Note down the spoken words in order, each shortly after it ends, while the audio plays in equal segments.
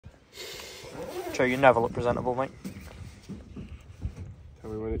True, you never look presentable, mate. Tell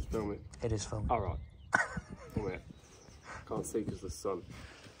me when it's filming. It is filming. Alright. Oh yeah. Can't see because of the sun.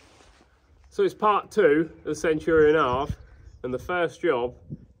 So it's part 2 of the Centurion ARV, and the first job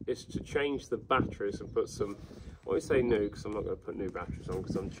is to change the batteries and put some, I won't say new because I'm not going to put new batteries on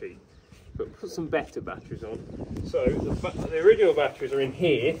because I'm cheap, but put some better batteries on. So the original batteries are in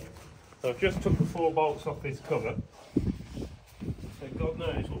here. I've just took the 4 bolts off this cover, so God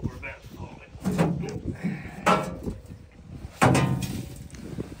knows what we're about to find.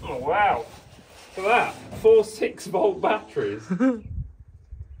 Oh wow, look at that, 4 6-volt batteries.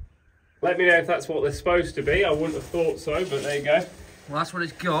 Let me know if that's what they're supposed to be. I wouldn't have thought so, but there you go. Well, that's what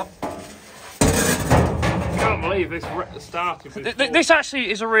it's got. I can't believe this started with This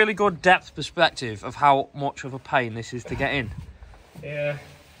actually is a really good depth perspective of how much of a pain this is to get in. Yeah.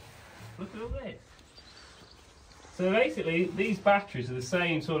 Look at all this. So basically, these batteries are the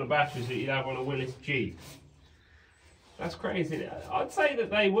same sort of batteries that you'd have on a Willis Jeep. That's crazy. I'd say that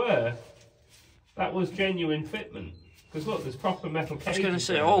that was genuine fitment. Because look, there's proper metal cages. I was going to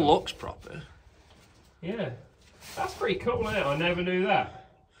say, it all looks proper. Yeah. That's pretty cool, isn't it? I never knew that.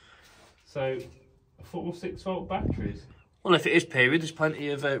 So, 4 6-volt batteries. Well, if it is period, there's plenty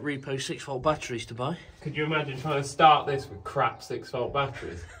of repo 6-volt batteries to buy. Could you imagine trying to start this with crap 6-volt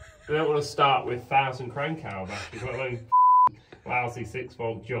batteries? You don't want to start with 1,000 crank hour batteries, let alone lousy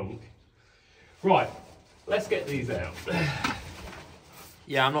 6-volt junk. Right, let's get these out.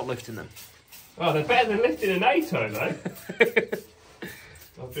 Yeah, I'm not lifting them. Oh, they're better than lifting a NATO, though.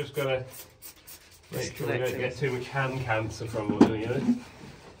 I've just got to make sure we don't get too much hand cancer from them, you know.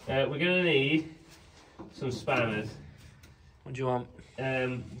 We're going to need some spanners. What do you want?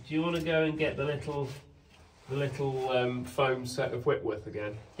 Do you want to go and get the little foam set of Whitworth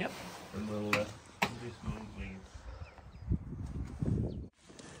again? Yep. And we'll do some please.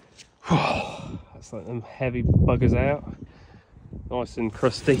 That's like them heavy buggers out. Nice and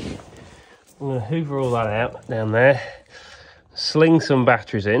crusty. I'm going to hoover all that out down there, sling some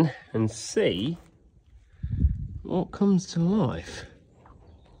batteries in and see what comes to life.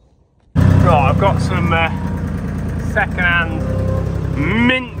 Right, I've got some second-hand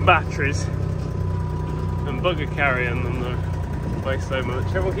mint batteries and bugger carrying them. They weigh so much.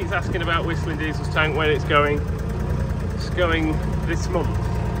 Everyone keeps asking about Whistling Diesel's tank, when it's going. It's going this month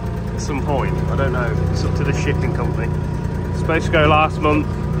at some point. I don't know. It's up to the shipping company. It's supposed to go last month.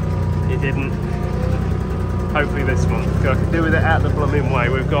 It didn't. Hopefully this month. I can do with it out the blooming way.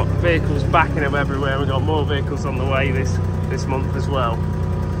 We've got vehicles backing up everywhere. We've got more vehicles on the way this month as well.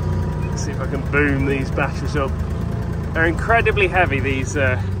 Let's see if I can boom these batteries up. They're incredibly heavy, these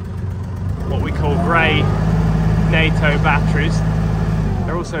what we call grey NATO batteries.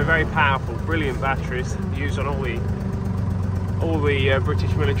 They're also very powerful, brilliant batteries used on all the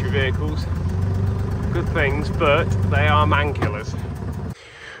British military vehicles. Good things, but they are man killers.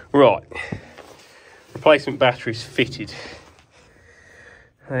 Right, replacement batteries fitted.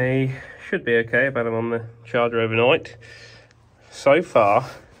 They should be okay. I've had them on the charger overnight. So far,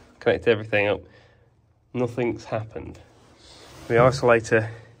 connected everything up, nothing's happened. The isolator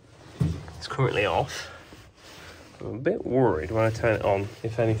is currently off. I'm a bit worried when I turn it on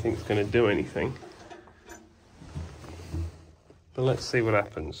if anything's going to do anything. But let's see what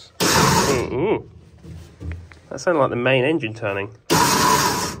happens. Ooh. That sounded like the main engine turning.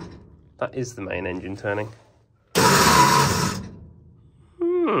 That is the main engine turning.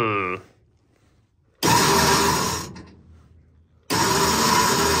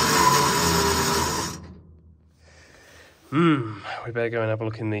 We better go and have a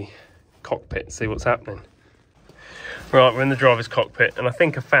look in the cockpit and see what's happening. Right, we're in the driver's cockpit and I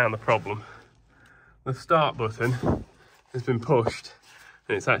think I found the problem. The start button has been pushed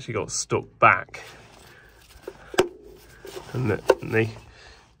and it's actually got stuck back. And the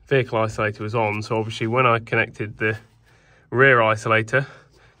vehicle isolator was on, so obviously when I connected the rear isolator,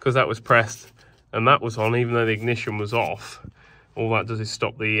 because that was pressed and that was on, even though the ignition was off, all that does is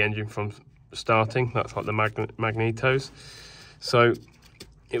stop the engine from starting. That's like the magnetos. So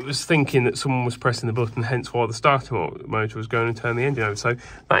it was thinking that someone was pressing the button, hence why the starter motor was going and turn the engine over. So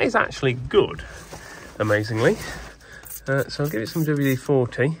that is actually good, amazingly. So I'll give it some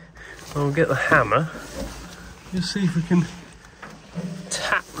WD-40. I'll get the hammer, just see if we can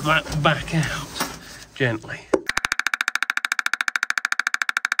tap that back out gently.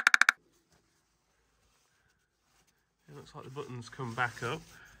 It looks like the button's come back up.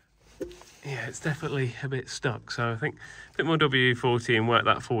 Yeah, it's definitely a bit stuck, so I think a bit more WD-40 and work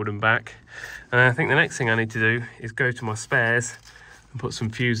that forward and back. And I think the next thing I need to do is go to my spares and put some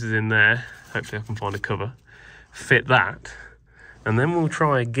fuses in there. Hopefully I can find a cover, fit that, and then we'll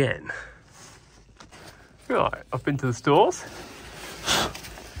try again. Right, I've been to the stores.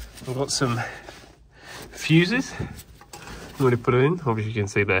 I've got some fuses. I'm going to put it in. Obviously you can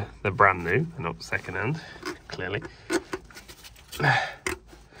see they're brand new, they're not second hand, clearly.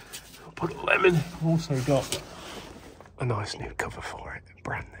 I'll put a lemon. I've also got a nice new cover for it,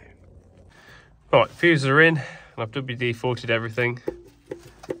 brand new. Right, fuses are in. I've WD-40'd everything.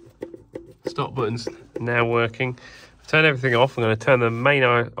 Stop button's now working. I've turned everything off. I'm going to turn the main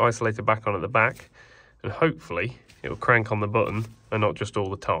isolator back on at the back, and hopefully it will crank on the button and not just all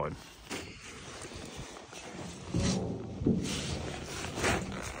the time.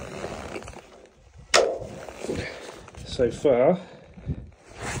 So far,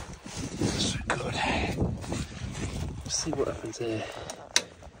 so good. Let's see what happens here.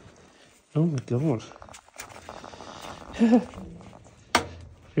 Oh my god.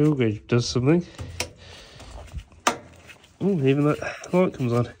 Feel good does something. Oh, even that light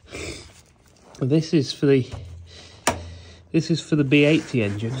comes on. This is for the B80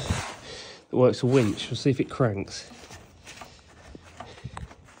 engine that works a winch. We'll see if it cranks.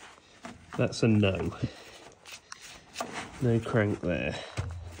 That's a no. No crank there.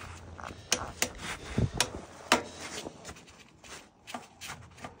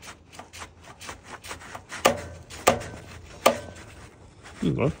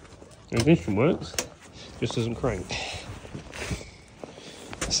 Well, the ignition works, just doesn't crank.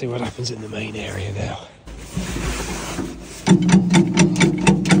 Let's see what happens in the main area now.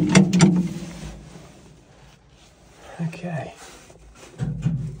 Okay.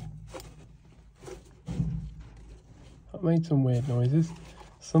 That made some weird noises.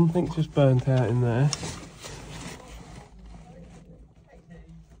 Something just burnt out in there.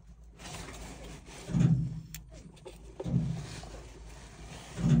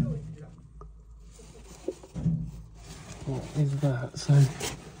 What is that? So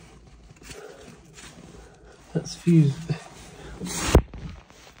that's fuse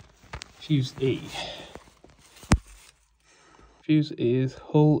E. Fuse E is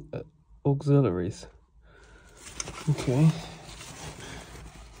hull auxiliaries. Okay.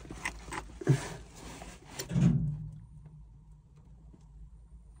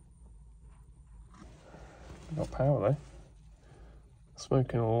 Got power though.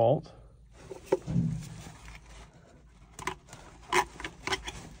 Smoking a lot.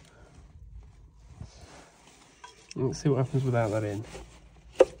 Let's see what happens without that in.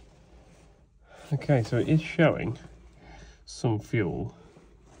 Okay, so it is showing some fuel.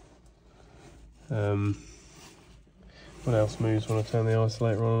 What else moves when I turn the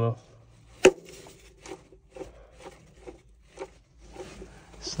isolator on and off?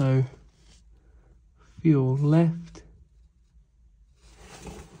 So, fuel left,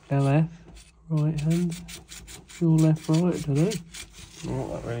 LF, right hand, fuel left, right, I don't know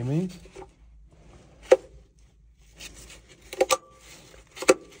what that really means.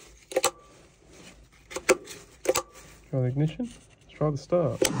 Try the ignition, let's try the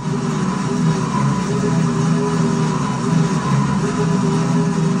start.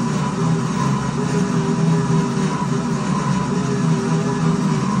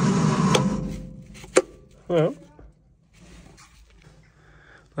 Well,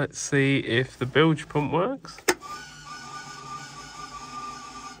 let's see if the bilge pump works.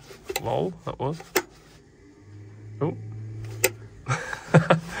 Lol, that was. Oh,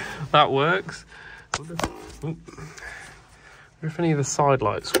 that works. Oh. If any of the side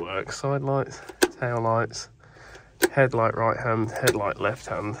lights work, side lights, tail lights, headlight right hand, headlight left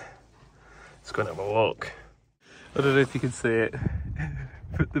hand. Let's go and have a look. I don't know if you can see it,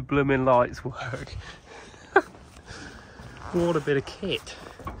 but the blooming lights work. What a bit of kit.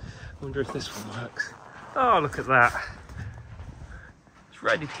 I wonder if this one works. Oh, look at that. It's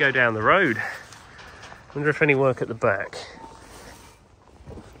ready to go down the road. I wonder if any work at the back.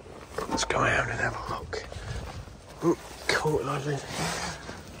 Let's go out and have a look. Ooh, cool, lovely.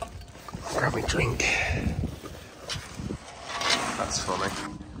 Grab me drink. That's funny.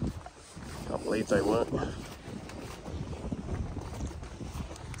 Can't believe they work.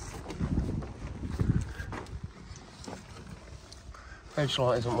 Edge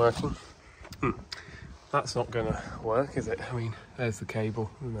light isn't working. That's not going to work, is it? I mean, there's the cable.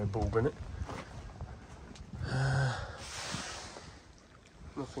 There's no bulb in it.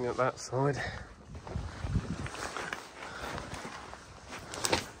 Nothing at that side.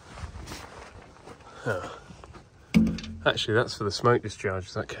 Oh. Actually, that's for the smoke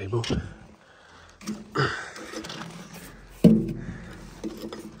discharge, that cable.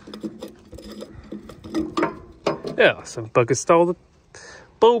 Yeah, some bugger stole the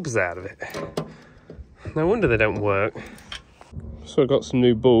bulbs out of it. No wonder they don't work. So I got some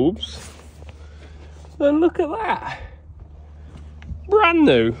new bulbs. And look at that. Brand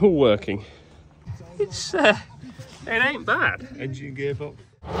new, all working. It's, it ain't bad. Engine gearbox.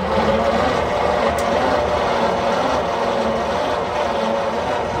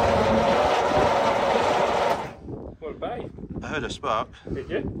 What about you? I heard a spark. Did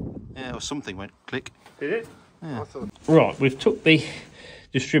you? Yeah, or something went click. Did it? Yeah. Right, we've took the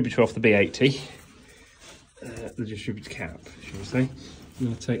distributor off the B80. The distributor cap, shall we say. I'm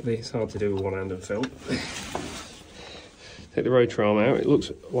going to take the, it's hard to do with one hand and film. Take the rotor arm out. It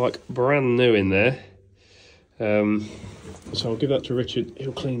looks like brand new in there. So I'll give that to Richard.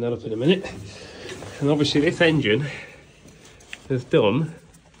 He'll clean that up in a minute. And obviously this engine has done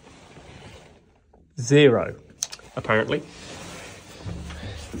 0, apparently.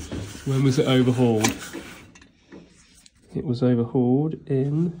 When was it overhauled? It was overhauled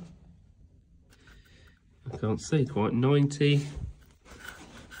in, I can't see quite,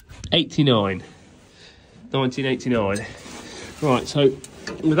 1989. Right, so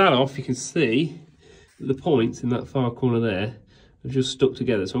with that off, you can see that the points in that far corner there have just stuck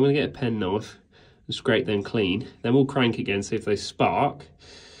together. So I'm going to get a penknife and scrape them clean. Then we'll crank again, see if they spark.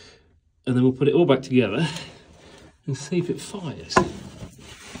 And then we'll put it all back together and see if it fires.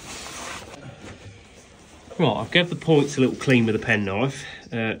 Right, I've given the points a little clean with a penknife.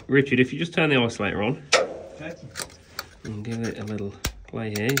 Richard, if you just turn the isolator on. Okay. And give it a little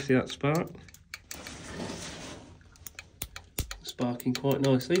play here. You see that spark? Sparking quite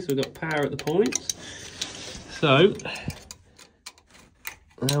nicely, so we've got power at the points. So,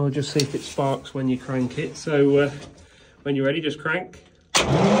 now we'll just see if it sparks when you crank it. So, when you're ready, just crank.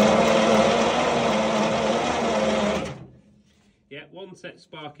 Yeah, one set's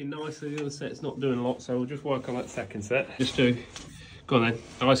sparking nicely, the other set's not doing a lot, so we'll just work on that second set. Just do, go on then,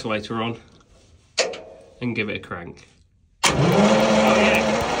 isolator on, and give it a crank. Oh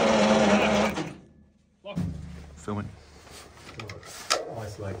yeah! Filming. Right,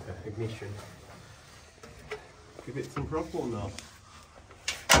 isolator, ignition. Give it some prop or not?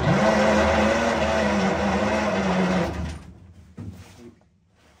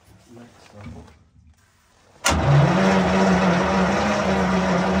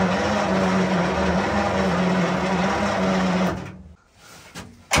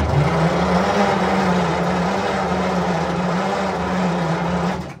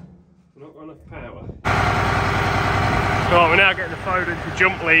 Right, we're now getting the Foden to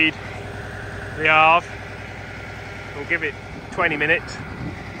jump lead the ARV. We'll give it 20 minutes.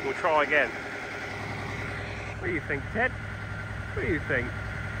 We'll try again. What do you think, Ted? What do you think?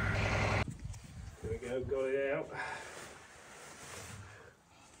 There we go, got it out.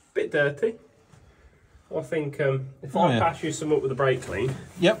 Bit dirty. I think if I pass you some up with a brake clean,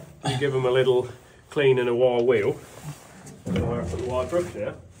 Yep. you give them a little clean and a wire wheel. I don't know where I put the wire brush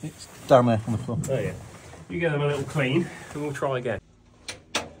now. It's down there on the floor. Oh yeah. You give them a little clean and we'll try again.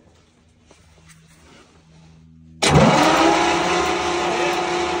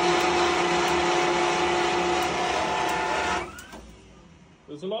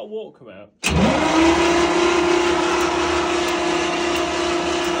 There's a lot of water come out.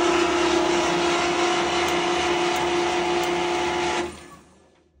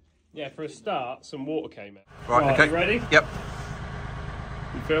 Yeah, for a start, some water came out. Right, okay. You ready? Yep.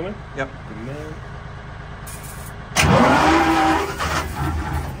 You filming? Yep. Good man.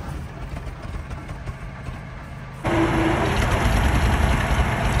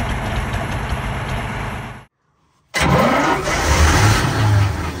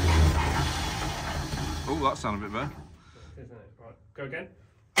 Oh, that sounded a bit better. Isn't it? Right, go again.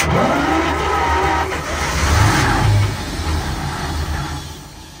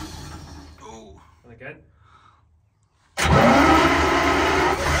 Oh. And again.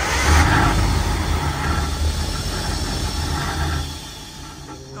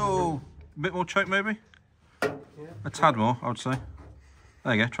 Oh, a bit more choke maybe? Yeah. A tad more, I would say.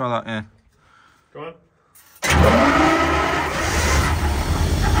 There you go, try that, yeah. Go on.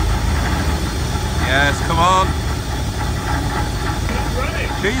 Yes, come on. It's running.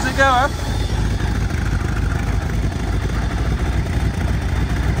 She's a goer.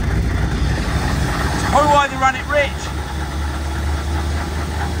 It's probably why they ran it rich.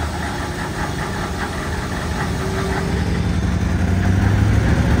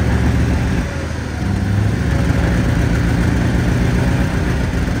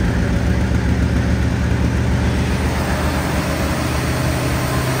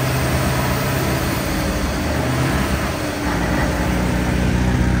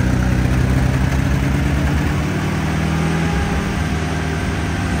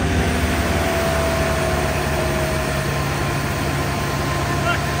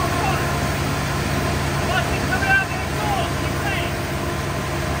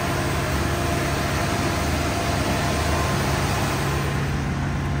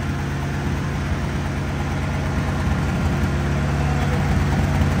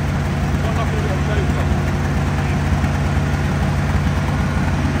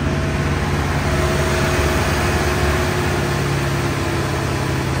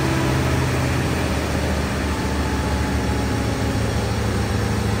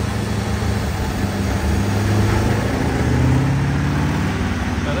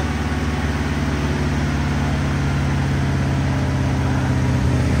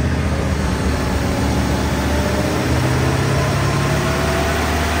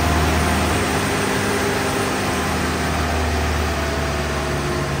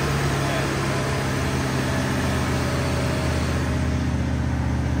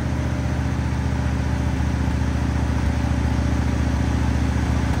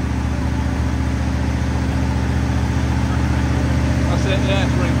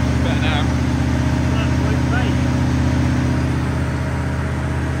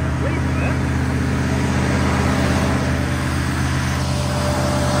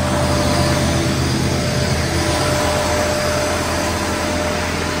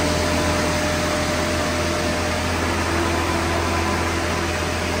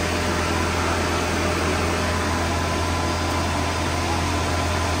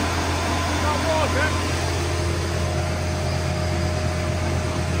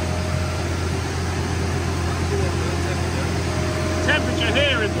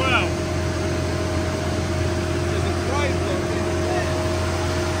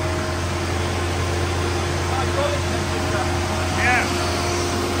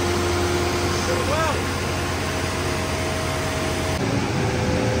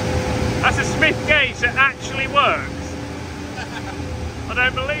 works? I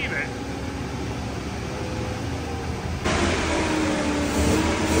don't believe it.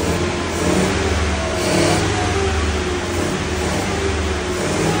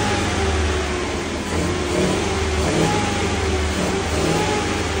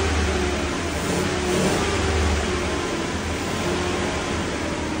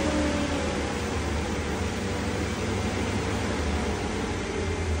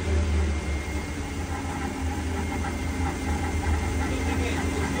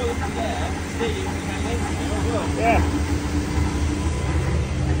 Yeah.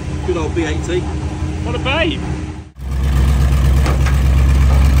 Good old B80. What a babe.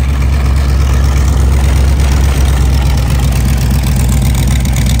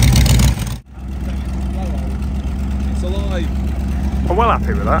 It's alive. I'm well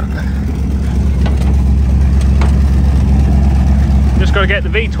happy with that. Just got to get the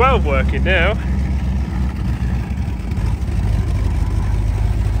V12 working now.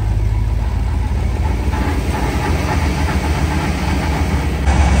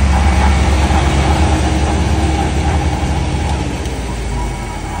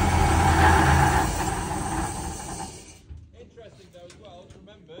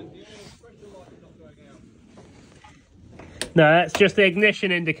 No, that's just the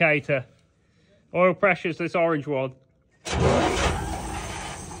ignition indicator. Oil pressure's this orange one.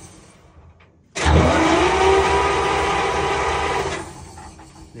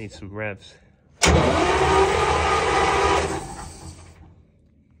 Need some revs.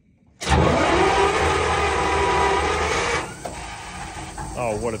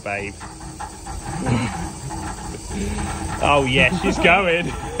 Oh, what a babe. Oh yes, she's going.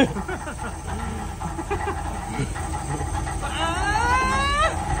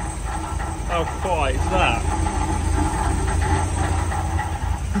 How quiet is that?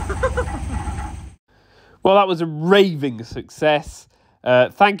 Well, that was a raving success.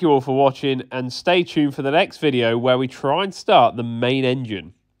 Thank you all for watching, and stay tuned for the next video where we try and start the main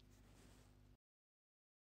engine.